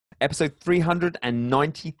Episode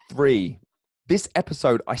 393. This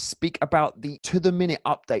episode, I speak about the to-the-minute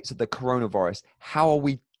updates of the coronavirus. How are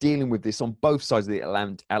we dealing with this on both sides of the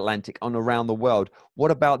Atlantic and around the world?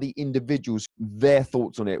 What about the individuals, their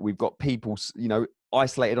thoughts on it? We've got people,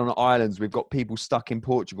 isolated on islands. We've got people stuck in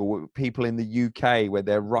Portugal, people in the UK where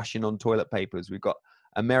they're rushing on toilet papers. We've got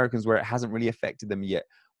Americans where it hasn't really affected them yet.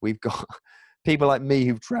 We've got people like me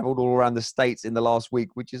who've traveled all around the States in the last week,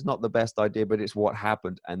 which is not the best idea, but it's what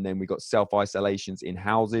happened. And then we got self-isolations in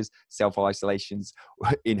houses, self-isolations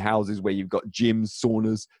in houses where you've got gyms,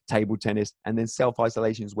 saunas, table tennis, and then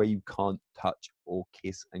self-isolations where you can't touch or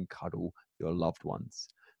kiss and cuddle your loved ones.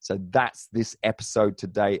 So that's this episode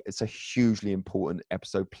today. It's a hugely important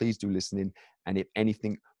episode. Please do listen in. And if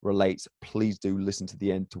anything relates, please do listen to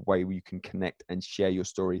the end to where you can connect and share your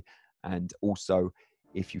story. And also,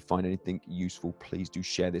 if you find anything useful, please do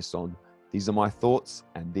share this on. These are my thoughts,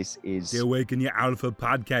 and this is the Awaken Your Alpha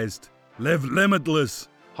podcast. Live limitless.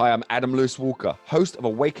 Hi, I'm Adam Lewis Walker, host of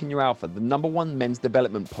Awaken Your Alpha, the #1 men's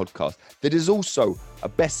development podcast that is also a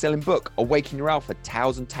best-selling book, Awaken Your Alpha,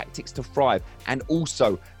 Tales and Tactics to Thrive, and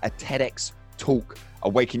also a TEDx talk,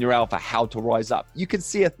 Awaken Your Alpha, How to Rise Up. You can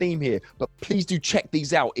see a theme here, but please do check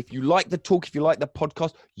these out. If you like the talk, if you like the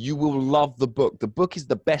podcast, you will love the book. The book is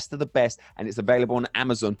the best of the best, and it's available on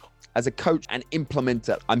Amazon. As a coach and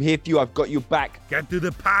implementer, I'm here for you. I've got your back. Get to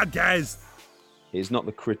the podcast. It's not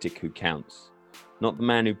the critic who counts, not the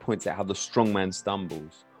man who points out how the strong man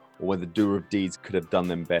stumbles, or whether the doer of deeds could have done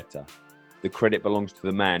them better. The credit belongs to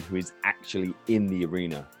the man who is actually in the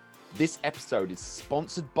arena. This episode is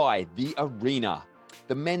sponsored by The Arena,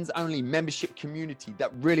 the men's only membership community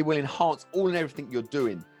that really will enhance all and everything you're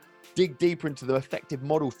doing. Dig deeper into the effective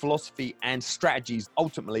model, philosophy, and strategies.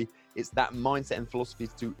 Ultimately, it's that mindset and philosophy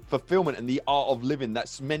to fulfillment and the art of living.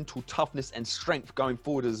 That's mental toughness and strength going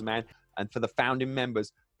forward as a man. And for the founding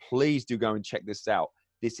members, please do go and check this out.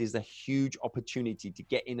 This is a huge opportunity to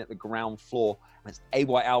get in at the ground floor. That's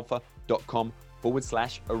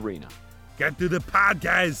ayalpha.com/arena. Get to the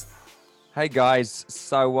podcast. Hey guys,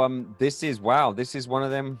 so this is one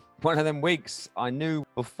of them weeks. I knew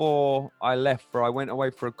before I left, I went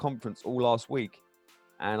away for a conference all last week,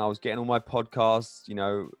 and I was getting all my podcasts,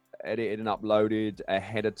 edited and uploaded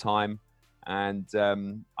ahead of time, and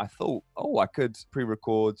I thought, I could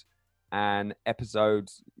pre-record an episode,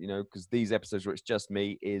 because these episodes where it's just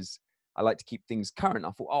me I like to keep things current.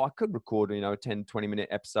 I thought, I could record, a 10-20 minute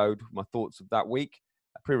episode, my thoughts of that week.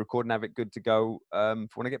 Pre-record and have it good to go for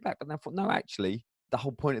when I get back. But then I thought, no, actually, the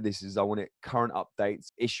whole point of this is I want it current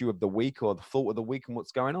updates, issue of the week or the thought of the week and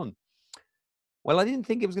what's going on. Well, I didn't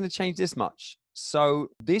think it was going to change this much.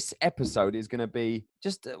 So this episode is going to be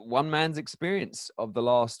just one man's experience of the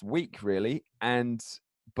last week, really.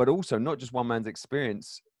 But also not just one man's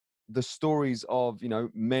experience, the stories of,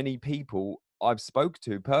 many people I've spoke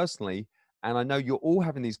to personally. And I know you're all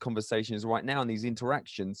having these conversations right now and these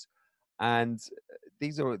interactions. And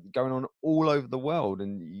these are going on all over the world,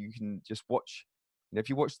 and you can just watch. If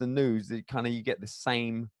you watch the news, you get the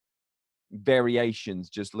same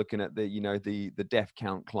variations. Just looking at the death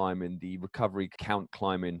count climbing, the recovery count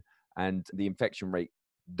climbing, and the infection rate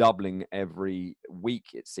doubling every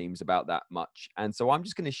week. It seems about that much. And so I'm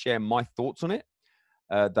just going to share my thoughts on it.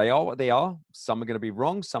 They are what they are. Some are going to be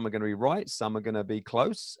wrong. Some are going to be right. Some are going to be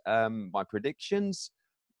close. My predictions.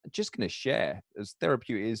 Just going to share as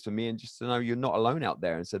therapeutic is for me, and just to know you're not alone out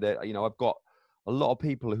there. And so that, I've got a lot of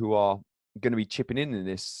people who are going to be chipping in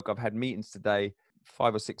this. I've had meetings today,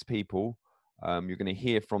 5 or 6 people. You're going to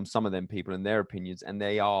hear from some of them people and their opinions, and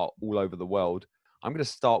they are all over the world. I'm going to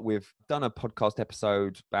start with, done a podcast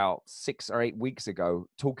episode about 6 or 8 weeks ago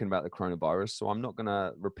talking about the coronavirus. So I'm not going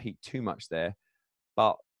to repeat too much there,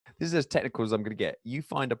 but this is as technical as I'm going to get. You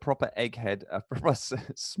find a proper egghead, a proper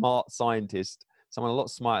smart scientist, someone a lot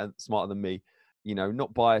smarter than me,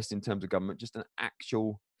 not biased in terms of government, just an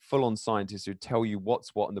actual full-on scientist who tell you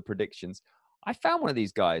what's what and the predictions. I found one of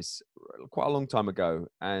these guys quite a long time ago,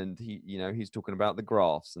 and he's talking about the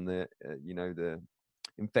graphs and the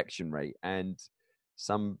infection rate and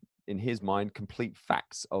some, in his mind, complete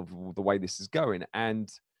facts of the way this is going.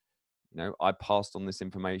 And I passed on this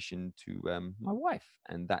information to my wife,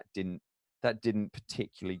 and that didn't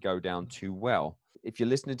particularly go down too well. If you're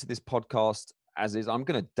listening to this podcast as is, I'm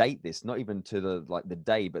going to date this, not even to the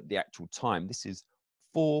day, but the actual time. This is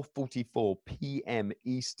 4:44 p.m.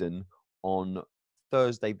 Eastern on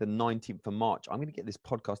Thursday, the 19th of March. I'm going to get this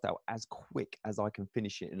podcast out as quick as I can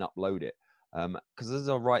finish it and upload it. Because as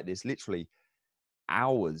I write this, literally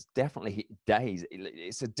hours, definitely days,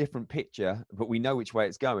 it's a different picture, but we know which way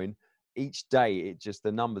it's going. each day,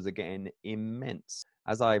 the numbers are getting immense.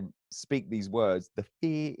 As I speak these words, the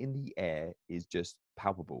fear in the air is just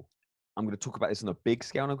palpable. I'm going to talk about this on a big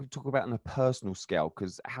scale, and I'm going to talk about it on a personal scale,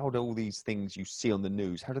 because how do all these things you see on the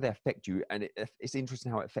news, how do they affect you? And it's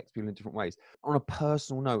interesting how it affects people in different ways. On a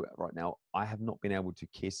personal note, right now, I have not been able to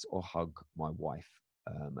kiss or hug my wife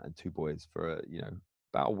and two boys for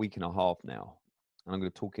about a week and a half now. And I'm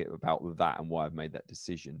going to talk about that and why I've made that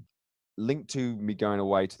decision. Linked to me going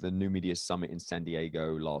away to the New Media Summit in San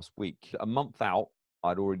Diego last week. A month out,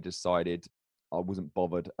 I'd already decided I wasn't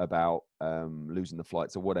bothered about losing the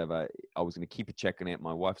flights or whatever. I was going to keep a check on it.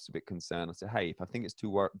 My wife's a bit concerned. I said, hey, if I think it's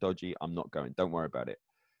too dodgy, I'm not going. Don't worry about it.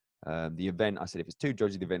 The event, I said, if it's too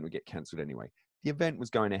dodgy, the event would get cancelled anyway. The event was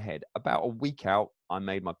going ahead. About a week out, I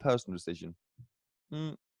made my personal decision.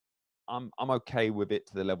 I'm okay with it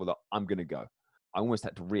to the level that I'm going to go. I almost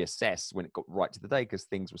had to reassess when it got right to the day because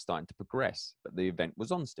things were starting to progress, but the event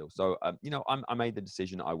was on still. So, I made the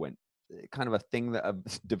decision. I went. Kind of a thing that I've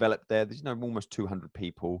developed there. There's, almost 200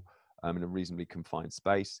 people in a reasonably confined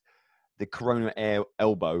space. The Corona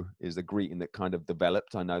elbow is a greeting that kind of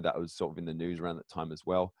developed. I know that was sort of in the news around that time as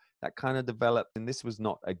well. That kind of developed, and this was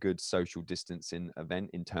not a good social distancing event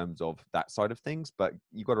in terms of that side of things. But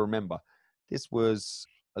you've got to remember, this was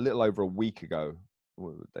a little over a week ago.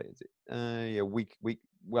 What day is it? Week,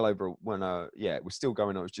 well over when it was still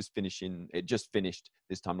going on. It was just finishing. It just finished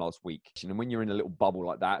this time last week. And when you're in a little bubble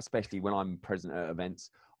like that, especially when I'm present at events,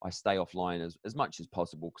 I stay offline as much as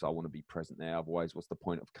possible because I want to be present there. Otherwise, what's the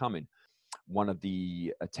point of coming? One of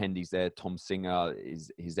the attendees there, Tom Singer,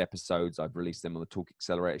 is his episodes. I've released them on the Talk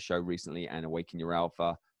Accelerator show recently and Awaken Your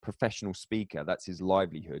Alpha. Professional speaker, that's his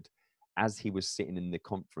livelihood. As he was sitting in the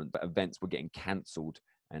conference, events were getting cancelled.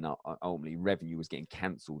 And ultimately, revenue was getting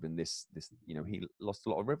cancelled, and this, he lost a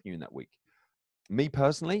lot of revenue in that week. Me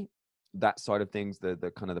personally, that side of things, the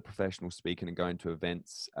kind of the professional speaking and going to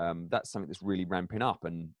events, that's something that's really ramping up.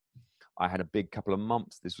 And I had a big couple of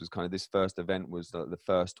months. This was kind of this first event was the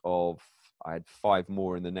first of. I had 5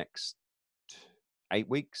 more in the next 8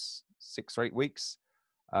 weeks, 6 or 8 weeks.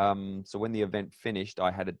 So when the event finished,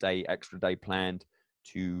 I had extra day planned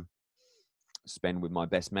to spend with my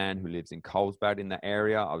best man who lives in Carlsbad in that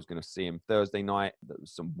area. I was going to see him Thursday night. There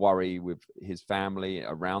was some worry with his family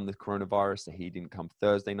around the coronavirus, so he didn't come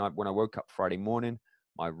Thursday night. When I woke up Friday morning,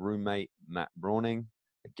 my roommate, Matt Browning,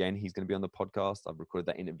 again, he's going to be on the podcast. I've recorded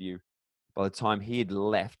that interview. By the time he had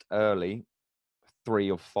left early,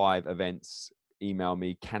 3 or 5 events emailed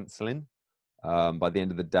me cancelling. By the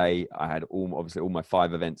end of the day, I had obviously all my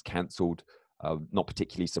 5 events cancelled. Not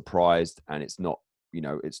particularly surprised, and it's not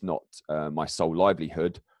my sole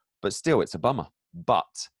livelihood, but still it's a bummer,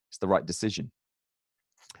 but it's the right decision.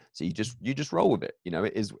 So you just roll with it.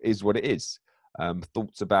 It is what it is.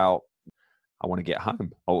 Thoughts about, I want to get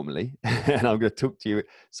home ultimately, and I'm going to talk to you.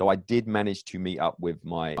 So I did manage to meet up with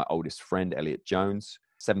my oldest friend, Elliot Jones,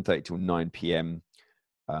 7:30 till 9 p.m.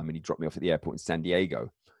 And he dropped me off at the airport in San Diego.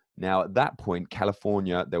 Now at that point,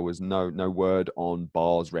 California, there was no word on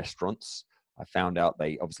bars, restaurants. I found out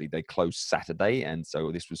they closed Saturday, and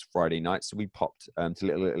so this was Friday night. So we popped to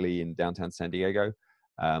Little Italy in downtown San Diego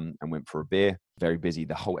and went for a beer. Very busy.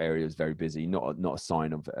 The whole area was very busy. Not a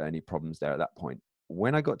sign of any problems there at that point.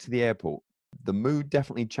 When I got to the airport, the mood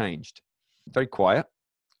definitely changed. Very quiet.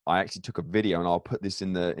 I actually took a video, and I'll put this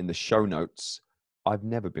in the show notes. I've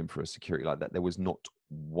never been through a security like that. There was not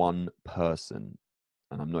one person,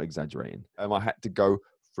 and I'm not exaggerating. I had to go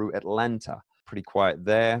through Atlanta. Pretty quiet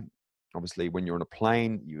there. Obviously, when you're on a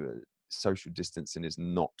plane, social distancing is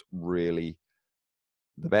not really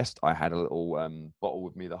the best. I had a little bottle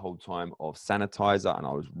with me the whole time of sanitizer, and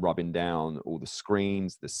I was rubbing down all the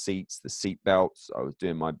screens, the seats, the seat belts. I was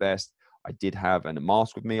doing my best. I did have a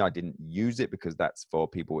mask with me. I didn't use it because that's for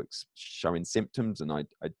people showing symptoms, and I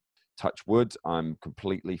touch wood, I'm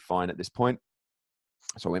completely fine at this point.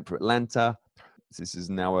 So I went through Atlanta. This is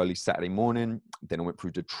now early Saturday morning. Then I went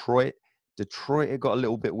through Detroit. It got a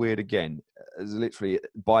little bit weird again. As literally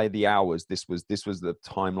by the hours, this was the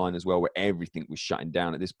timeline as well, where everything was shutting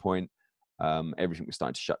down at this point. Everything was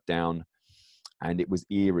starting to shut down, and it was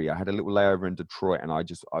eerie. I had a little layover in Detroit, and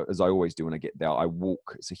as I always do when I get there, I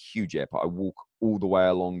walk. It's a huge airport. I walk all the way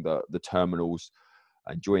along the terminals,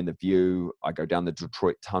 enjoying the view. I go down the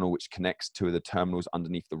Detroit Tunnel, which connects 2 of the terminals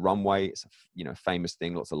underneath the runway. It's a famous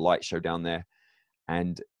thing. Lots of light show down there,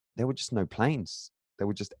 and there were just no planes. There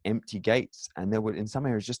were just empty gates, and there were in some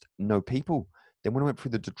areas just no people. Then when I went through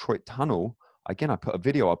the Detroit Tunnel, again, I put a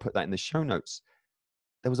video. I'll put that in the show notes.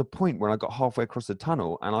 There was a point where I got halfway across the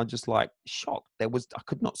tunnel, and I just shocked. I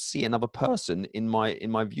could not see another person in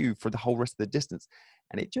my view for the whole rest of the distance,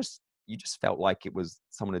 and it just you just felt like it was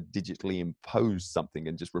someone had digitally imposed something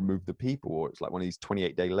and just removed the people, or it's like one of these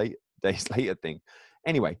days later thing.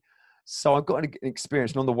 Anyway, so I've got an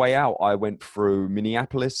experience, and on the way out, I went through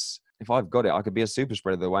Minneapolis. If I've got it, I could be a super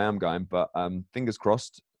spreader the way I'm going, but fingers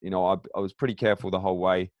crossed. I was pretty careful the whole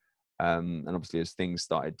way. And obviously as things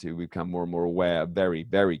started to become more and more aware, very,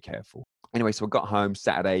 very careful. Anyway, so I got home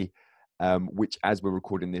Saturday, which as we're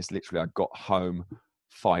recording this, literally I got home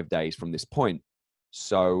 5 days from this point.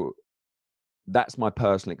 So that's my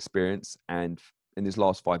personal experience. And in these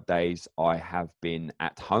last 5 days, I have been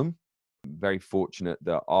at home. I'm very fortunate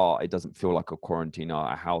that it doesn't feel like a quarantine.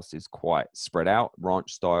 Our house is quite spread out,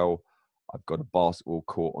 ranch style. I've got a basketball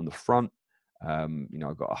court on the front.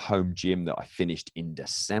 I've got a home gym that I finished in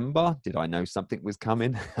December. Did I know something was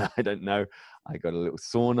coming? I don't know. I got a little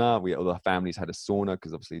sauna. All the families had a sauna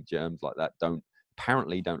because obviously germs like that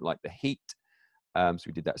apparently don't like the heat. So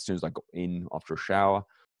we did that as soon as I got in after a shower.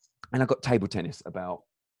 And I got table tennis about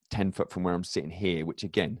 10 foot from where I'm sitting here, which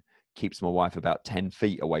again keeps my wife about 10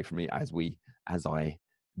 feet away from me as I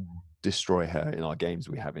destroy her in our games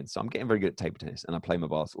we have in. So I'm getting very good at table tennis, and I play my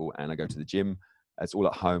basketball, and I go to the gym. It's all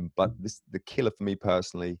at home. But the killer for me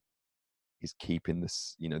personally is keeping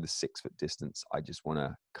this, the 6 foot distance. I just want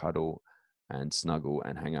to cuddle and snuggle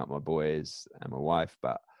and hang out with my boys and my wife.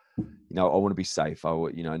 But, I want to be safe.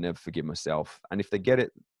 I never forgive myself. And if they get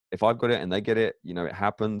it, if I've got it and they get it, it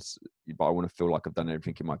happens. But I want to feel like I've done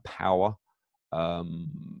everything in my power.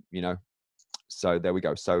 So there we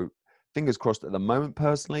go. So fingers crossed at the moment,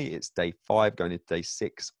 personally, it's day 5 going into day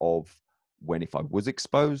 6 of when, if I was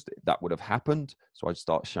exposed, that would have happened. So I'd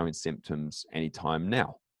start showing symptoms anytime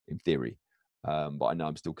now, in theory. But I know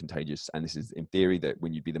I'm still contagious. And this is in theory that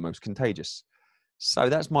when you'd be the most contagious. So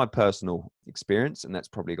that's my personal experience. And that's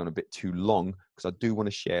probably gone a bit too long because I do want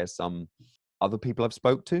to share some other people I've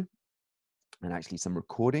spoke to, and actually some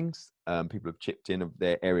recordings. People have chipped in of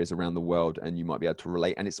their areas around the world, and you might be able to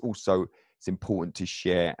relate. And it's important to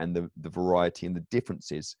share and the variety and the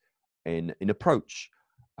differences in approach.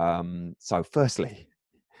 So firstly,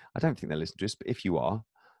 I don't think they'll listen to this, but if you are,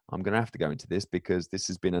 I'm going to have to go into this because this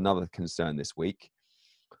has been another concern this week.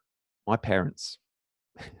 My parents,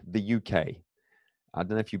 the UK, I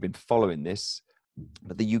don't know if you've been following this,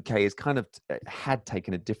 but the UK has kind of had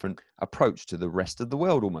taken a different approach to the rest of the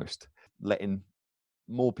world, almost letting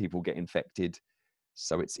more people get infected.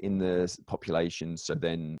 So it's in the population. So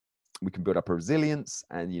then we can build up a resilience.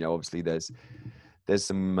 And, obviously there's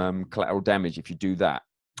some collateral damage if you do that.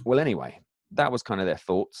 Well, anyway, that was kind of their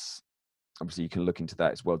thoughts. Obviously you can look into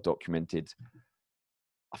that. It's well documented.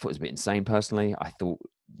 I thought it was a bit insane personally. I thought,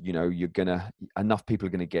 enough people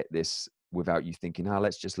are going to get this without you thinking,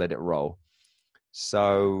 let's just let it roll.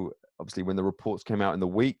 So obviously when the reports came out in the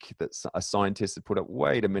week that a scientist had put up,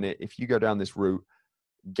 wait a minute, if you go down this route,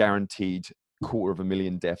 guaranteed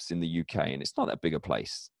 250,000 deaths in the UK, and it's not that big a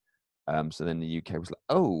place. So then the UK was like,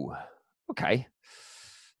 oh, okay,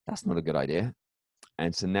 that's not a good idea.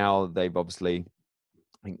 And so now they've obviously,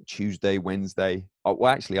 I think Tuesday, Wednesday.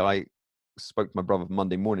 Actually, I spoke to my brother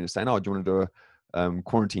Monday morning saying, do you want to do a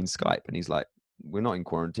quarantine Skype? And he's like, we're not in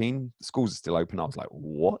quarantine. The schools are still open. I was like,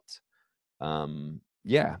 what?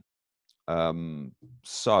 Yeah.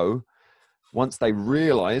 So once they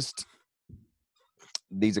realized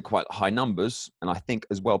these are quite high numbers, and I think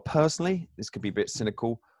as well, personally, this could be a bit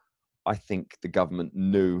cynical. I think the government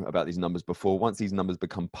knew about these numbers before. Once these numbers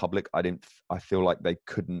become public, I feel like they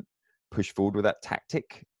couldn't push forward with that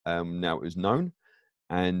tactic. Now it was known.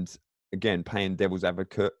 And again, playing devil's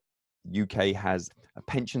advocate, UK has a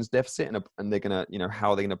pensions deficit, and they're going to, how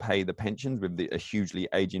are they going to pay the pensions with a hugely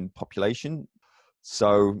aging population?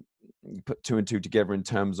 So you put 2 and 2 together in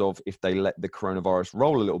terms of if they let the coronavirus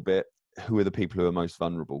roll a little bit, who are the people who are most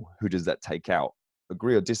vulnerable? Who does that take out?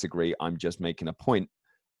 Agree or disagree, I'm just making a point.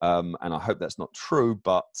 And I hope that's not true,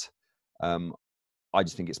 but I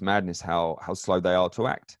just think it's madness how slow they are to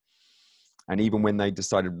act. And even when they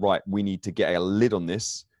decided, right, we need to get a lid on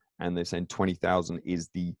this, and they're saying 20,000 is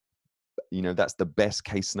that's the best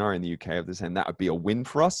case scenario in the UK. They're saying that would be a win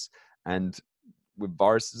for us. And with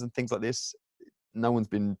viruses and things like this, no one's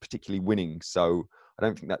been particularly winning. So I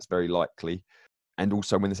don't think that's very likely. And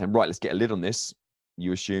also when they're saying, right, let's get a lid on this,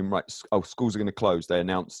 you assume, right, schools are going to close. They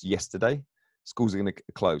announced yesterday, schools are going to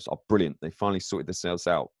close. Oh, brilliant. They finally sorted themselves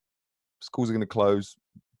out. Schools are going to close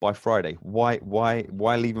by Friday. Why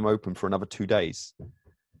leave them open for another 2 days?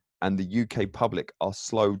 And the UK public are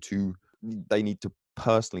slow they need to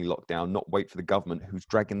personally lock down, not wait for the government who's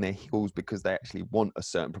dragging their heels because they actually want a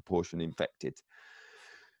certain proportion infected.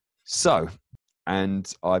 So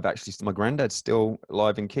And I've actually, my granddad's still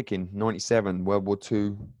alive and kicking, 97, World War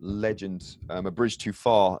II legend. A Bridge Too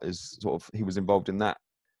Far is sort of, he was involved in that.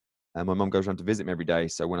 And my mum goes around to visit me every day.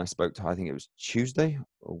 So when I spoke to her, I think it was Tuesday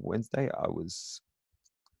or Wednesday, I was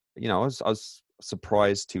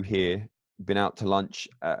surprised to hear, been out to lunch,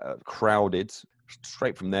 crowded,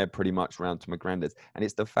 straight from there pretty much round to my granddad's. And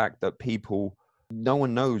it's the fact that no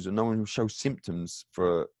one knows, or no one who shows symptoms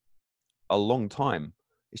for a long time.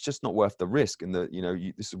 It's just not worth the risk. And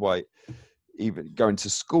this is why even going to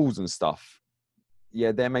schools and stuff,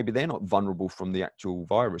 yeah, they're not vulnerable from the actual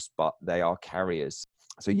virus, but they are carriers.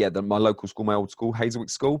 So yeah, my local school, my old school, Hazelwick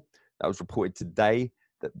School, that was reported today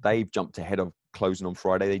that they've jumped ahead of closing on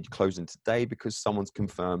Friday. They're closing today because someone's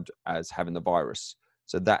confirmed as having the virus.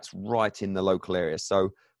 So that's right in the local area.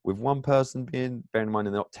 So with one person bearing in mind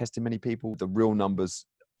they're not testing many people, the real numbers,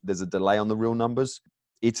 there's a delay on the real numbers.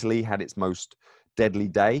 Italy had its most deadly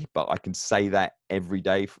day, but I can say that every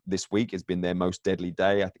day this week has been their most deadly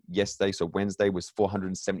day. I think yesterday, so Wednesday, was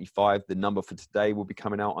 475. The number for today will be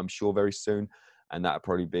coming out, I'm sure, very soon. And that'll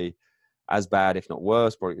probably be as bad, if not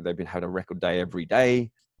worse. Probably they've been having a record day every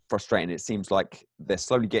day. Frustrating. It seems like they're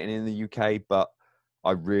slowly getting in the UK, but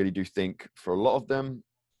I really do think for a lot of them,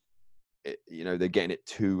 they're getting it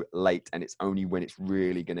too late, and it's only when it's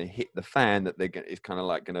really going to hit the fan that it's kind of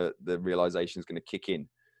like the realization is going to kick in.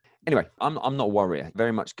 Anyway, I'm not a worrier.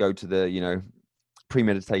 Very much go to the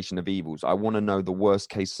premeditation of evils. I want to know the worst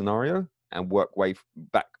case scenario and work my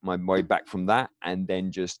way back from that, and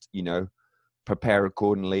then just prepare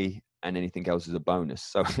accordingly, and anything else is a bonus.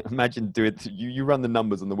 So imagine you run the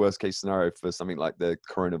numbers on the worst case scenario for something like the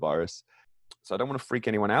coronavirus. So I don't want to freak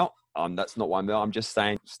anyone out. That's not why I'm just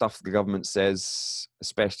saying stuff the government says,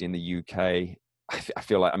 especially in the UK. I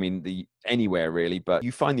feel like, anywhere really, but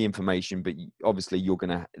you find the information, but obviously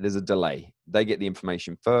there's a delay. They get the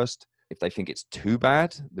information first. If they think it's too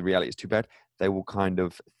bad, the reality is too bad, they will kind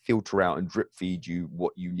of filter out and drip feed you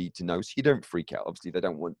what you need to know so you don't freak out. Obviously, they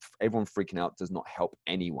don't want everyone freaking out, does not help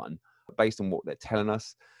anyone. But based on what they're telling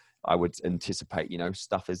us, I would anticipate,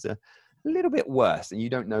 stuff is a little bit worse and you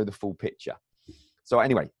don't know the full picture. So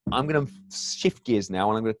anyway, I'm going to shift gears now,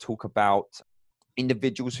 and I'm going to talk about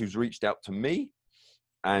individuals who's reached out to me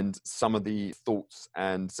and some of the thoughts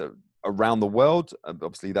and around the world.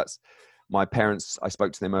 Obviously, that's my parents. I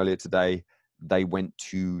spoke to them earlier today. They went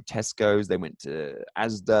to Tesco's, they went to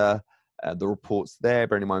Asda. The reports there,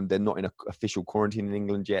 bearing in mind they're not in an official quarantine in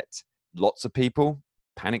England yet. Lots of people,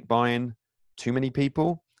 panic buying, too many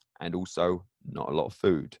people, and also not a lot of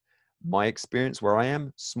food. My experience where I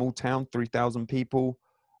am, small town, 3,000 people,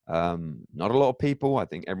 not a lot of people. I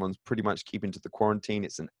think everyone's pretty much keeping to the quarantine.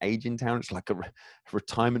 It's an aging town. It's like a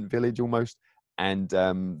retirement village almost. And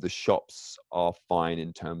the shops are fine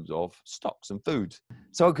in terms of stocks and food.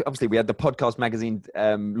 So obviously we had the Podcast Magazine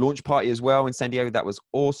launch party as well in San Diego. That was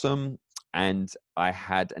awesome. And I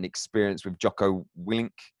had an experience with Jocko Willink,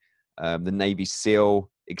 the Navy SEAL,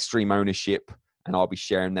 extreme ownership. And I'll be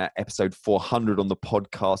sharing that episode 400 on the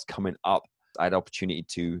podcast coming up. I had an opportunity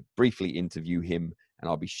to briefly interview him, and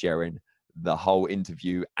I'll be sharing the whole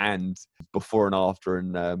interview and before and after.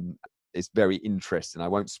 And it's very interesting. I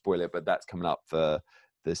won't spoil it, but that's coming up for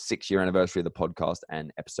the 6-year anniversary of the podcast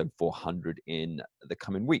and episode 400 in the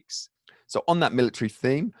coming weeks. So on that military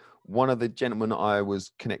theme, one of the gentlemen I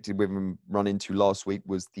was connected with and run into last week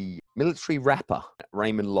was the military rapper,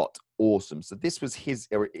 Raymond Lott. Awesome. So this was his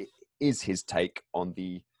take on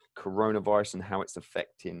the coronavirus and how it's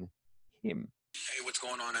affecting him. Hey, what's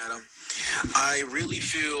going on, Adam? I really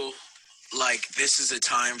feel like this is a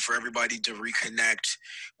time for everybody to reconnect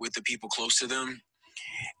with the people close to them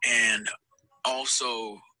and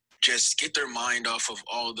also just get their mind off of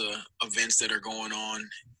all the events that are going on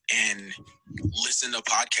and listen to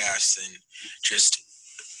podcasts and just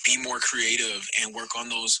be more creative and work on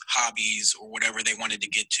those hobbies or whatever they wanted to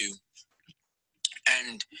get to.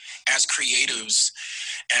 And as creatives,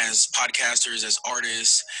 as podcasters, as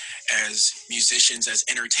artists, as musicians, as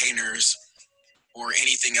entertainers, or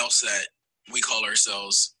anything else that we call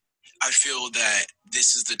ourselves, I feel that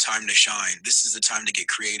this is the time to shine. This is the time to get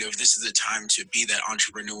creative. This is the time to be that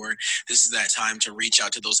entrepreneur. This is that time to reach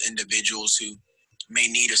out to those individuals who may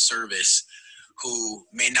need a service, who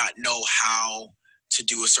may not know how to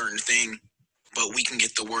do a certain thing, but we can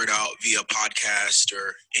get the word out via podcast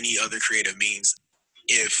or any other creative means.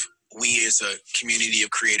 If we as a community of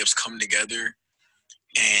creatives come together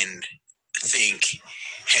and think,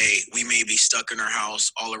 hey, we may be stuck in our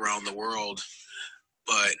house all around the world,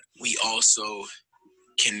 but we also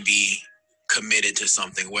can be committed to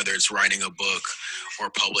something, whether it's writing a book or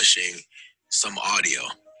publishing some audio.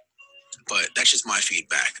 But that's just my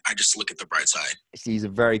feedback. I just look at the bright side. He's a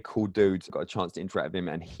very cool dude. Got a chance to interact with him,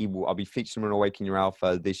 and I'll be featuring him on Awaken Your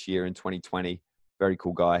Alpha this year in 2020. Very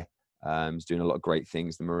cool guy. He's doing a lot of great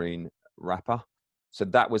things, the Marine rapper. So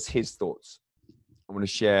that was his thoughts. I want to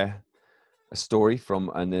share a story from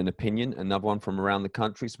an opinion, another one from around the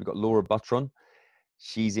country. So we've got Laura Butron.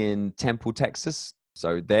 She's in Temple, Texas.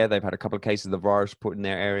 So there, they've had a couple of cases of the virus put in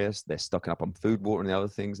their areas. They're stocking up on food, water, and the other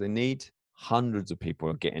things they need. Hundreds of people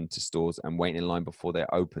are getting to stores and waiting in line before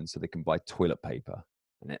they're open so they can buy toilet paper.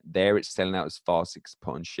 And there it's selling out as fast as it's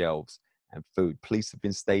put on shelves and food. Police have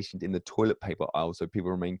been stationed in the toilet paper aisle so people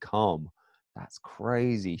remain calm. That's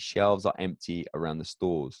crazy. Shelves are empty around the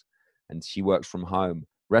stores. And she works from home.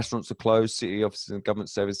 Restaurants are closed. City offices and government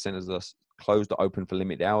service centers are closed or open for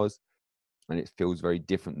limited hours. And it feels very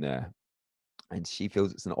different there. And she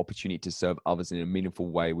feels it's an opportunity to serve others in a meaningful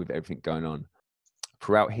way with everything going on.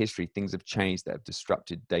 Throughout history, things have changed that have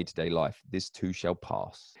disrupted day-to-day life. This too shall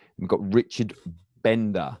pass. We've got Richard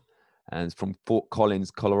Bender, and it's from Fort Collins,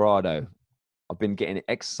 Colorado. I've been getting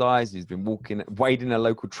exercise. He's been wading a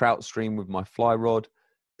local trout stream with my fly rod,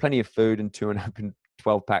 plenty of food, and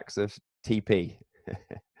 12 packs of TP.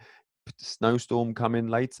 Snowstorm coming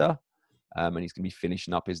later, and he's going to be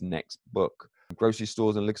finishing up his next book. Grocery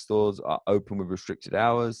stores and liquor stores are open with restricted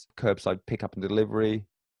hours. Curbside pickup and delivery.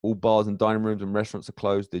 All bars and dining rooms and restaurants are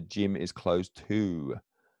closed. The gym is closed too.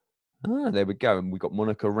 There we go. And we got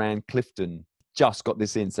Monica Rand Clifton. Just got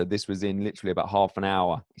this in. So this was in literally about half an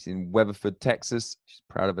hour. She's in Weatherford, Texas. She's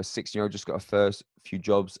proud of her 16-year-old. Just got her first few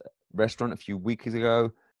jobs at a restaurant a few weeks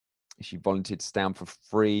ago. She volunteered to stay on for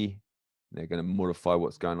free. They're going to modify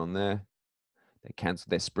what's going on there. They cancelled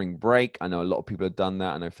their spring break. I know a lot of people have done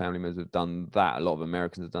that. I know family members have done that. A lot of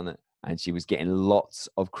Americans have done it. And she was getting lots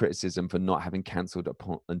of criticism for not having cancelled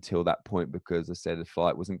until that point because they said the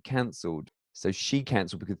flight wasn't cancelled. So she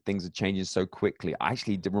cancelled because things are changing so quickly.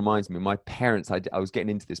 Actually, it reminds me, my parents, I was getting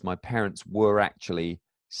into this. My parents were actually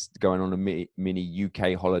going on a mini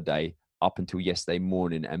UK holiday up until yesterday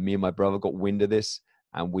morning. And me and my brother got wind of this.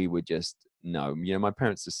 And we were just, no. You know, my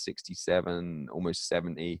parents are 67, almost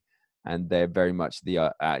 70. And they're very much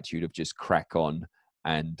the attitude of just crack on.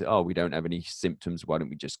 And, oh, we don't have any symptoms. Why don't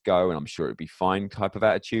we just go? And I'm sure it'd be fine type of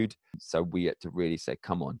attitude. So we had to really say,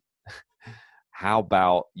 come on, how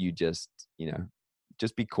about you just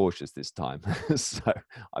be cautious this time. So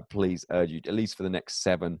I please urge you, at least for the next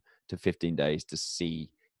 7 to 15 days, to see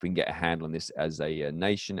if we can get a handle on this as a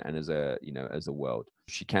nation and as a world.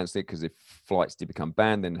 She cancelled it because if flights did become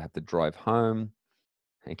banned, then have to drive home.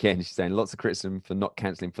 Again, she's saying lots of criticism for not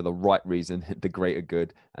cancelling for the right reason, the greater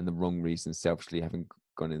good, and the wrong reason, selfishly having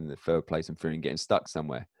gone in the third place and fearing getting stuck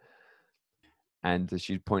somewhere. And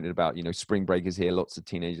she pointed about, spring break is here. Lots of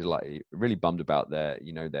teenagers like really bummed about their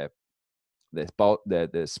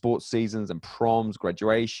sports seasons and proms,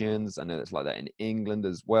 graduations. I know it's like that in England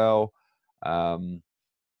as well.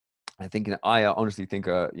 I honestly think,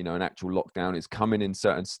 an actual lockdown is coming in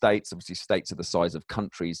certain states. Obviously, states are the size of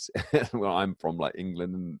countries. Where I'm from, like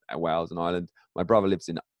England and Wales and Ireland. My brother lives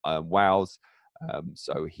in Wales,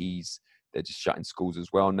 so they're just shutting schools as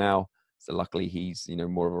well now. So luckily, he's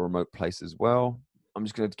more of a remote place as well. I'm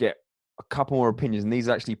just going to get a couple more opinions, and these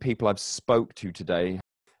are actually people I've spoke to today.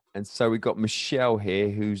 And so we've got Michelle here,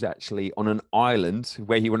 who's actually on an island.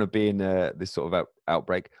 Where you want to be in this sort of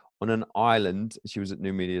outbreak? On an island. She was at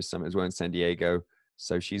New Media Summit as well in San Diego.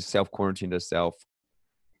 So she's self-quarantined herself.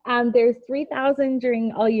 There's 3,000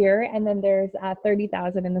 during all year, and then there's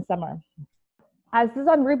 30,000 in the summer. This is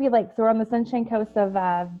on Ruby Lake, so we're on the Sunshine Coast of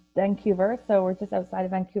Vancouver. So we're just outside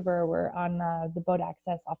of Vancouver. We're on the boat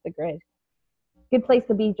access off the grid. Good place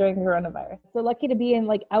to be during coronavirus. So lucky to be in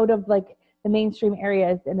out of the mainstream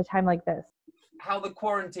areas in a time like this. How the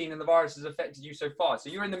quarantine and the virus has affected you so far? So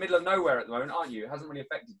you're in the middle of nowhere at the moment, aren't you? It hasn't really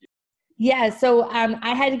affected you. Yeah, so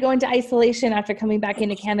I had to go into isolation after coming back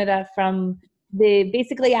into Canada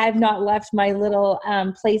basically I have not left my little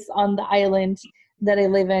place on the island that I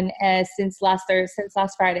live in since last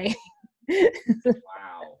Friday.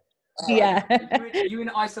 Wow. Yeah. Are you in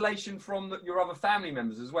isolation from your other family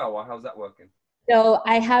members as well? Or how's that working? So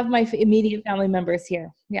I have my immediate family members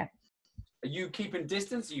here. Yeah. Are you keeping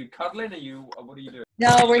distance? Are you cuddling? What are you doing?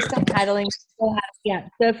 No, we're still cuddling. Yeah.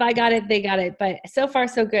 So if I got it, they got it. But so far,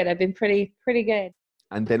 so good. I've been pretty good.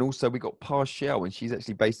 And then also we got Parshell, and she's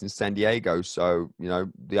actually based in San Diego. So, the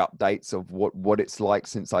updates of what it's like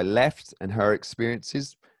since I left and her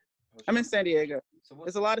experiences. I'm in San Diego.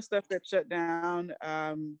 There's a lot of stuff that shut down.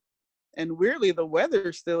 And weirdly, the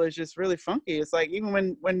weather still is just really funky. It's like even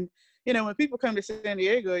when when people come to San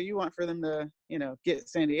Diego, you want for them to, get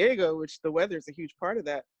San Diego, which the weather is a huge part of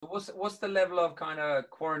that. What's the level of kind of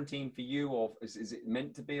quarantine for you, or is it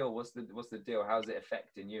meant to be, or what's the deal? How's it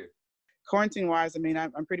affecting you? Quarantine wise, I mean,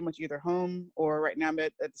 I'm pretty much either home or right now I'm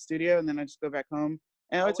at the studio, and then I just go back home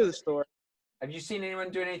and I go to the store. Have you seen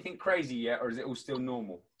anyone doing anything crazy yet, or is it all still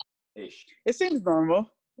normal-ish? It seems normal.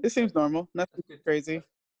 Nothing crazy.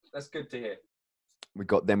 That's good to hear. We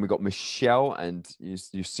got Michelle, and you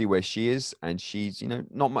see where she is, and she's,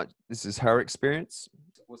 not much. This is her experience.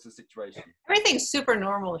 What's the situation? Everything's super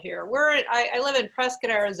normal here. I live in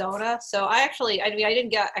Prescott, Arizona. So I didn't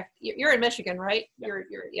get, you're in Michigan, right? Yeah.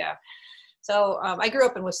 Yeah. So I grew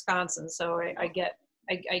up in Wisconsin, so I get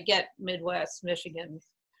Midwest Michigan.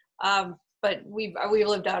 But we've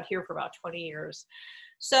lived out here for about 20 years.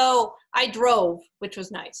 So I drove, which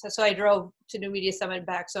was nice. So I drove to New Media Summit and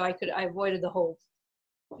back, so I avoided the whole,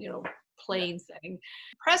 plane thing.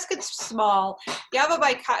 Prescott's small.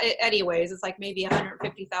 Yavapai, anyways, it's like maybe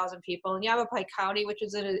 150,000 people. And Yavapai County, which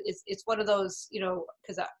is it's one of those,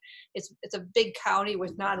 because it's a big county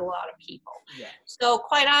with not a lot of people. Yeah. So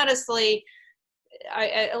quite honestly,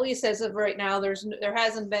 at least as of right now, there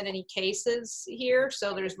hasn't been any cases here.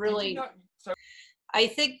 So there's really, I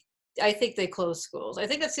think they closed schools. I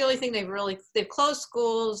think that's the only thing they've closed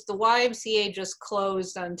schools. The YMCA just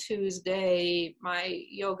closed on Tuesday. My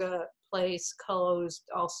yoga place closed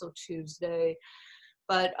also Tuesday.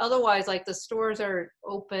 But otherwise, like, the stores are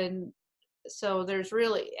open. So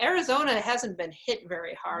Arizona hasn't been hit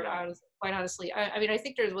very hard, quite honestly. I mean, I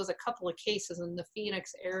think there was a couple of cases in the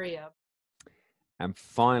Phoenix area. And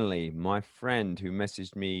finally, my friend who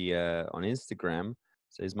messaged me on Instagram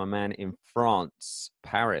says my man in France,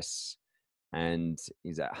 Paris, and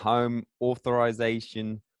he's at home,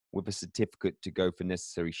 authorization with a certificate to go for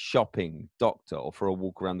necessary shopping, doctor, or for a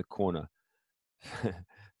walk around the corner.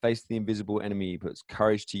 Face the invisible enemy, puts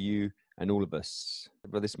courage to you and all of us.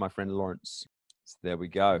 But this is my friend Lawrence. So there we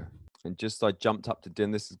go. And just as I jumped up to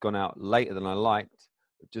dinner, this has gone out later than I liked,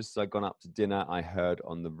 but just as I gone up to dinner, I heard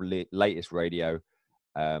on the latest radio,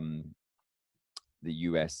 the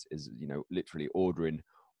US is, literally ordering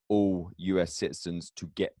all US citizens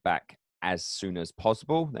to get back as soon as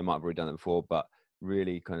possible. They might have already done it before, but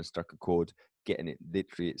really kind of struck a chord, getting it.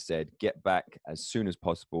 Literally, it said, get back as soon as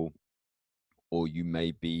possible, or you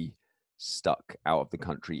may be stuck out of the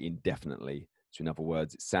country indefinitely. So in other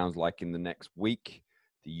words, it sounds like in the next week,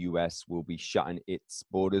 the US will be shutting its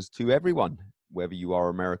borders to everyone, whether you are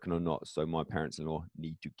American or not. So my parents-in-law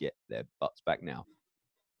need to get their butts back now.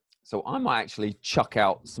 So I might actually chuck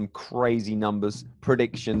out some crazy numbers,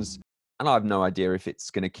 predictions, and I have no idea if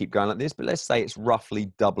it's going to keep going like this, but let's say it's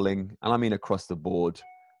roughly doubling, and I mean across the board.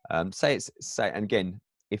 And again,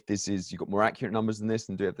 if you've got more accurate numbers than this,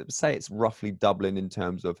 and say it's roughly doubling in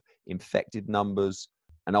terms of infected numbers,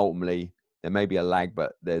 and ultimately there may be a lag,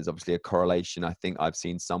 but there's obviously a correlation. I think I've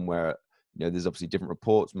seen somewhere, there's obviously different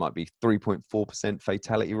reports, might be 3.4%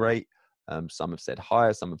 fatality rate. Some have said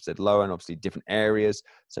higher, some have said lower, and obviously different areas.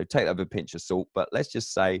 So take that with a pinch of salt, but let's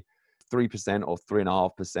just say 3% or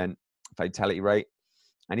 3.5% fatality rate.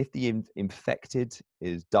 And if the infected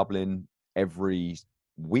is doubling every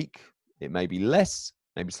week, it may be less,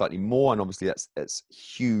 maybe slightly more. And obviously that's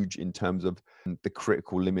huge in terms of the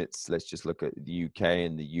critical limits. Let's just look at the UK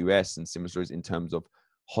and the US and similar stories in terms of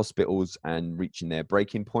hospitals and reaching their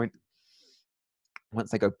breaking point.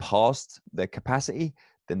 Once they go past their capacity,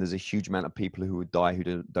 then there's a huge amount of people who would die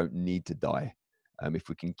who don't need to die. If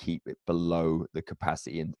we can keep it below the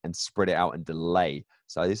capacity and spread it out and delay.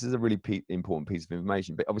 So this is a really important piece of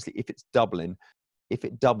information. But obviously, if it's doubling, if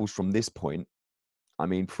it doubles from this point, I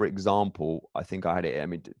mean, for example, I think I had it. I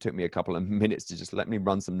mean, it took me a couple of minutes to just let me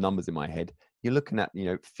run some numbers in my head. You're looking at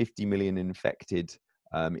 50 million infected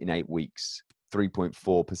in 8 weeks,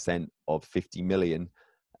 3.4% of 50 million.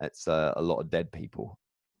 That's a lot of dead people,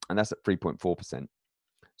 and that's at 3.4%.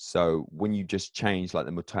 So when you just change like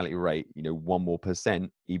the mortality rate, 1 more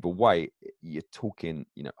percent either way, you're talking,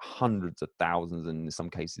 hundreds of thousands and in some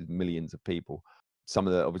cases millions of people. Some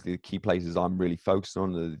of obviously the key places I'm really focused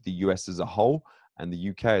on are the US as a whole and the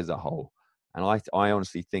UK as a whole. And I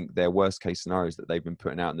honestly think their worst case scenarios that they've been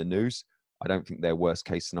putting out in the news, I don't think their worst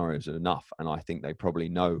case scenarios are enough. And I think they probably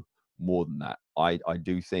know more than that. I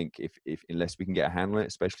do think if unless we can get a handle on it,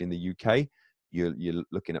 especially in the UK, you're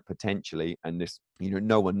looking at potentially, and this,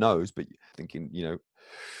 no one knows, but thinking,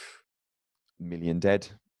 million dead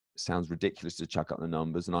sounds ridiculous to chuck up the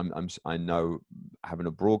numbers. And I know having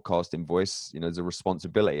a broadcasting voice, there's a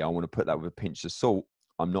responsibility. I want to put that with a pinch of salt.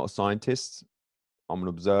 I'm not a scientist. I'm an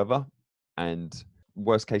observer, and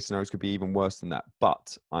worst case scenarios could be even worse than that.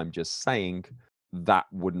 But I'm just saying that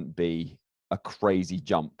wouldn't be a crazy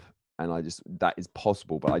jump. And that is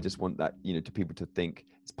possible, but I just want that, to people to think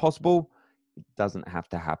it's possible. It doesn't have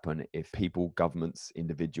to happen if people, governments,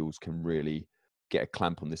 individuals can really get a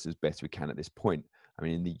clamp on this as best we can at this point. I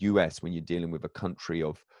mean, in the US, when you're dealing with a country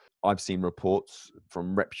I've seen reports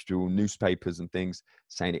from reputable newspapers and things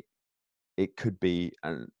saying it could be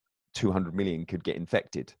 200 million could get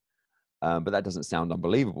infected. But that doesn't sound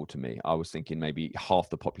unbelievable to me. I was thinking maybe half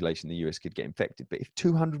the population in the US could get infected. But if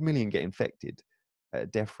 200 million get infected at a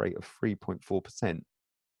death rate of 3.4%,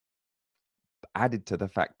 added to the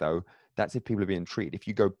fact, though, that's if people are being treated. If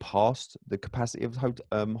you go past the capacity of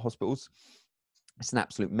hospitals, it's an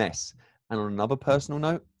absolute mess. And on another personal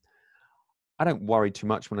note, I don't worry too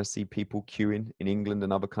much when I see people queuing in England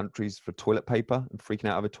and other countries for toilet paper and freaking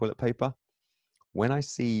out over toilet paper. When I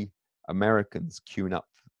see Americans queuing up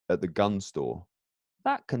at the gun store,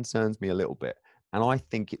 that concerns me a little bit. And I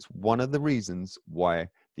think it's one of the reasons why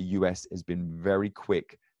the US has been very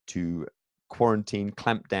quick to quarantine,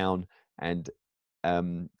 clamp down, and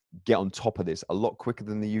get on top of this a lot quicker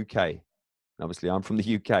than the UK. And obviously, I'm from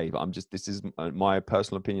the UK, but this is my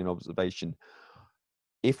personal opinion, observation.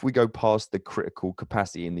 If we go past the critical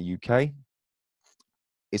capacity in the UK,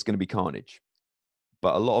 it's going to be carnage.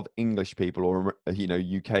 But a lot of English people or,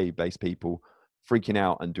 UK-based people freaking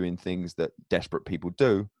out and doing things that desperate people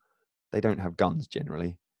do, they don't have guns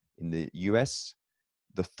generally. In the US,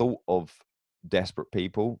 the thought of desperate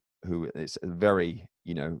people who it's a very,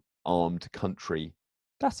 armed country,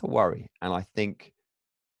 that's a worry. And I think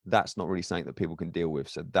that's not really something that people can deal with.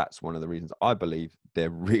 So that's one of the reasons I believe they're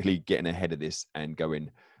really getting ahead of this and going,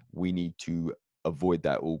 we need to avoid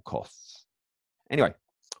that at all costs. Anyway,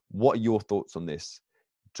 what are your thoughts on this?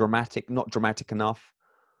 Dramatic, not dramatic enough?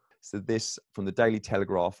 So this from the Daily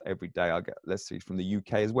Telegraph every day. I get, let's see, from the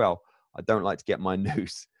UK as well. I don't like to get my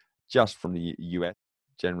news just from the US.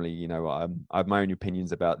 Generally, I have my own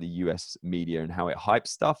opinions about the US media and how it hypes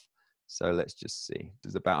stuff. So let's just see.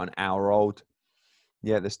 It's about an hour old.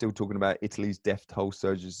 Yeah, they're still talking about Italy's death toll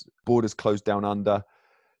surges. Borders closed down under.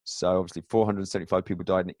 So obviously 475 people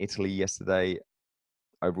died in Italy yesterday.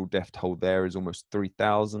 Overall death toll there is almost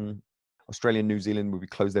 3,000. Australia and New Zealand will be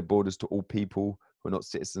closed their borders to all people who are not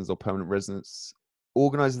citizens or permanent residents.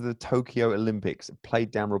 Organisers of the Tokyo Olympics have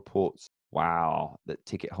played down reports, that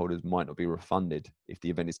ticket holders might not be refunded if the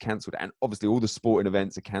event is cancelled. And obviously all the sporting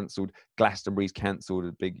events are cancelled. Glastonbury's cancelled,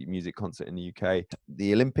 a big music concert in the UK.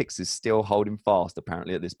 The Olympics is still holding fast,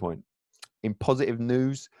 apparently, at this point. In positive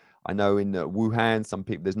news, I know in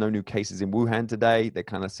Wuhan, there's no new cases in Wuhan today. They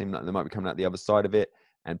kind of seem like they might be coming out the other side of it,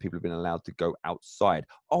 and people have been allowed to go outside.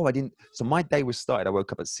 So my day was started. I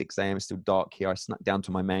woke up at 6 a.m. It's still dark here. I snuck down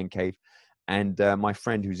to my man cave, and my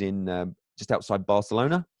friend who's in just outside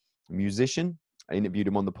Barcelona, a musician, I interviewed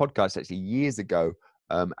him on the podcast actually years ago,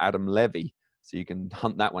 Adam Levy. So you can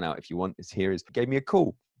hunt that one out if you want. Gave me a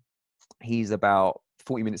call. He's about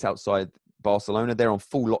 40 minutes outside Barcelona. They're on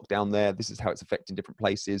full lockdown there. This is how it's affecting different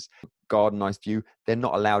places. Garden, nice view. They're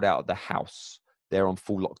not allowed out of the house. They're on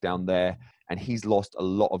full lockdown there. And he's lost a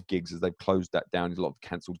lot of gigs as they've closed that down. There's a lot of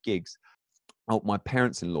cancelled gigs. My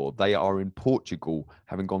parents-in-law, they are in Portugal,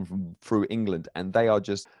 having gone through England, and they are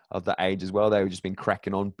just of the age as well. They've just been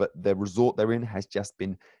cracking on, but the resort they're in has just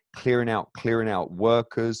been clearing out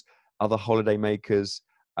workers, other holiday makers,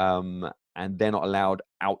 and they're not allowed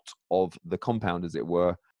out of the compound, as it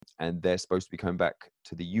were. And they're supposed to be coming back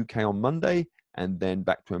to the UK on Monday and then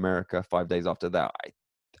back to America 5 days after that.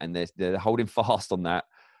 And they're holding fast on that.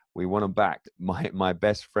 We want them back. My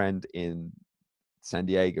best friend in San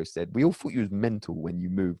Diego said, we all thought you was mental when you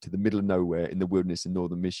moved to the middle of nowhere in the wilderness in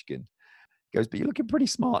northern Michigan. He goes, but you're looking pretty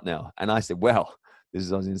smart now. And I said, well, I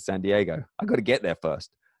was in San Diego. I got to get there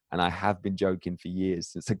first. And I have been joking for years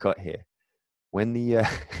since I got here. When the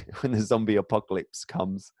zombie apocalypse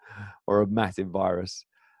comes, or a massive virus,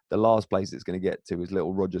 the last place it's going to get to is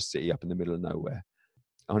little Rogers City up in the middle of nowhere.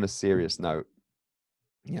 On a serious note,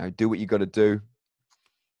 do what you got to do.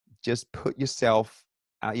 Just put yourself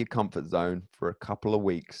out of your comfort zone for a couple of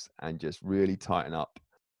weeks and just really tighten up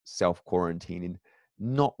self-quarantining.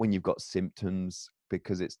 Not when you've got symptoms,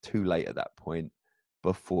 because it's too late at that point.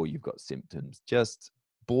 Before you've got symptoms. Just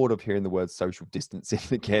bored of hearing the word social distancing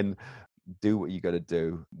again. Do what you got to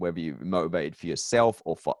do, whether you're motivated for yourself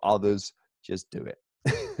or for others, just do it.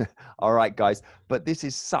 All right, guys. But this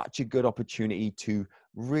is such a good opportunity to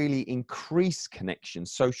really increase connection,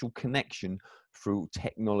 social connection through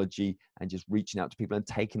technology and just reaching out to people and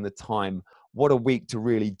taking the time. What a week to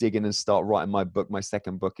really dig in and start writing my book. My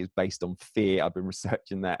second book is based on fear. I've been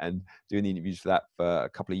researching that and doing the interviews for that for a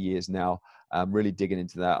couple of years now. Really digging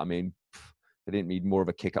into that. I mean, they didn't need more of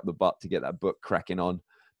a kick up the butt to get that book cracking on,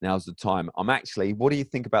 now's the time. What do you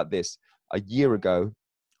think about this? A year ago,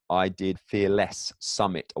 I did Fearless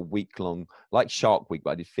Summit, a week long, like Shark Week,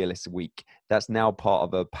 but I did Fearless Week. That's now part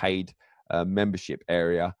of a paid membership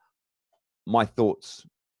area. My thoughts,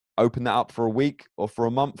 open that up for a week or for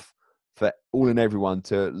a month for all and everyone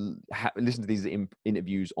to listen to these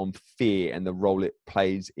interviews on fear and the role it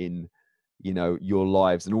plays in, your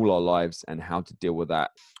lives and all our lives, and how to deal with that.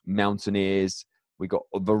 Mountaineers, we got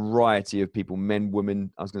a variety of people, men,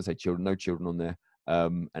 women, I was going to say children, no children on there,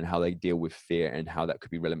 and how they deal with fear and how that could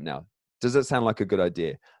be relevant now. Does that sound like a good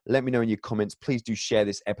idea? Let me know in your comments. Please do share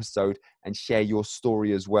this episode and share your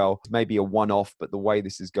story as well. Maybe a one-off, but the way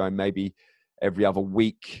this is going, maybe every other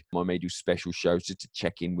week, I may do special shows just to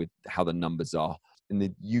check in with how the numbers are. In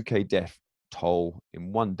the UK death toll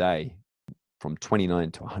in one day, from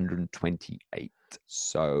 29 to 128.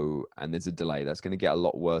 So, and there's a delay. That's going to get a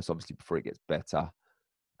lot worse, obviously, before it gets better.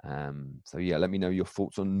 So yeah, let me know your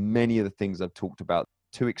thoughts on many of the things I've talked about.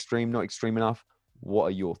 Too extreme, not extreme enough? What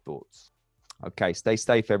are your thoughts? Okay, stay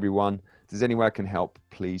safe, everyone. If there's any way I can help,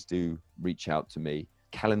 please do reach out to me.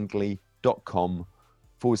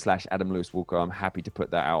 calendly.com/Adam Lewis Walker. I'm happy to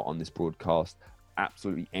put that out on this broadcast.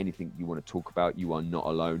 Absolutely anything you want to talk about, you are not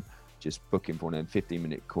alone. Just book in for one of them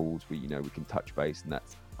 15-minute calls where, we can touch base, and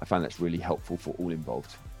I find that's really helpful for all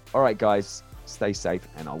involved. All right, guys, stay safe,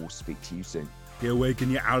 and I will speak to you soon. The Awaken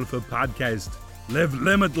Your Alpha podcast. Live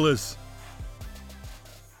limitless.